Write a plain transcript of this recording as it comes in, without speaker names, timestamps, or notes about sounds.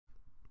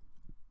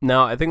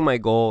Now, I think my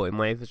goal in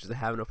life is just to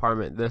have an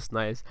apartment this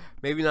nice.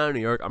 Maybe not in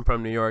New York. I'm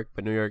from New York,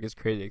 but New York is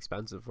crazy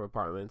expensive for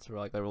apartments or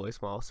like a really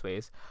small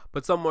space.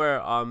 But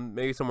somewhere,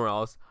 maybe somewhere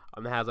else,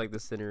 has like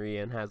the scenery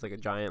and has like a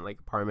giant like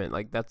apartment.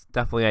 Like that's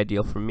definitely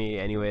ideal for me,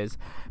 anyways.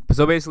 But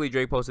so basically,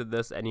 Drake posted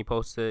this, and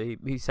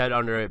he said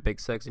under it Big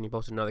Six, and he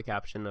posted another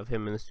caption of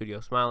him in the studio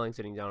smiling,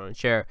 sitting down on a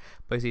chair,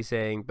 basically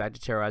saying back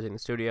to terrorizing the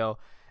studio.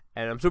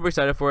 And I'm super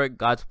excited for it.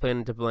 God's Plan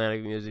into Diplomatic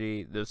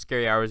Immunity. The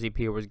Scary Hours EP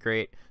was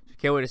great. So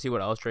can't wait to see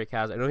what else Drake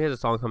has. I know he has a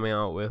song coming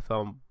out with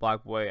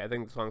Black Boy. I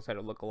think the song's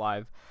titled Look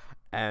Alive.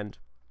 And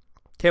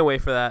can't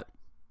wait for that.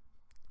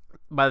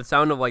 By the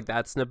sound of like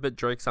that snippet,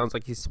 Drake sounds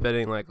like he's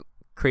spitting like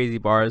crazy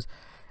bars.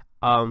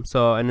 And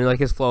then like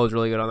his flow is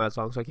really good on that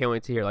song. So I can't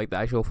wait to hear like the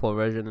actual full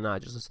version and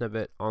not just a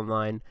snippet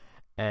online.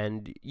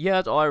 And yeah,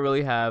 that's all I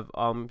really have.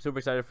 Super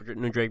excited for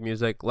new Drake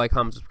music. Like,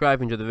 comment,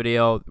 subscribe, enjoy the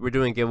video. We're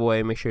doing a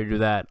giveaway. Make sure to do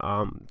that.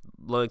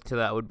 Link to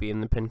that would be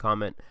in the pinned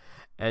comment.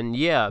 And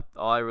yeah,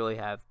 all I really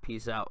have.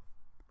 Peace out.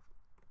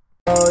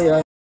 Oh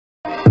yeah.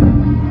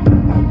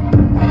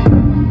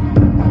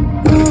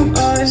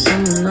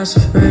 Someone that's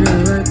afraid to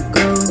let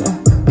go.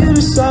 You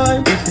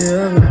decide if you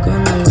ever